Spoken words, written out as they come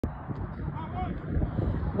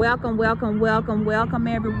Welcome,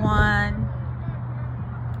 everyone.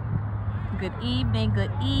 Good evening,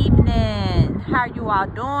 How are you all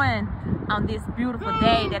doing on this beautiful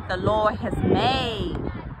day that the Lord has made?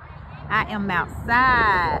 I am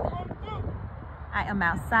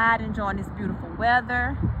outside enjoying this beautiful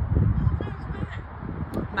weather.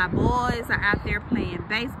 My boys are out there playing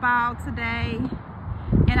baseball today.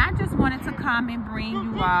 And I just wanted to come and bring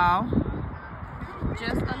you all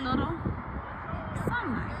just a little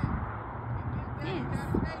sunlight. Yes,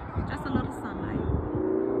 just a little sunlight.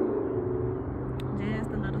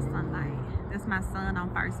 Just a little sunlight. That's my son on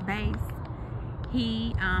first base.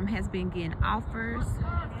 He has been getting offers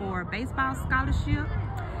for a baseball scholarship,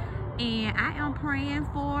 and I am praying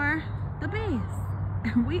for the best.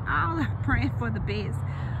 We all are praying for the best.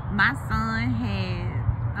 My son had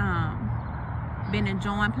been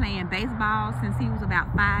enjoying playing baseball since he was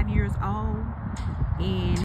about 5 years old, and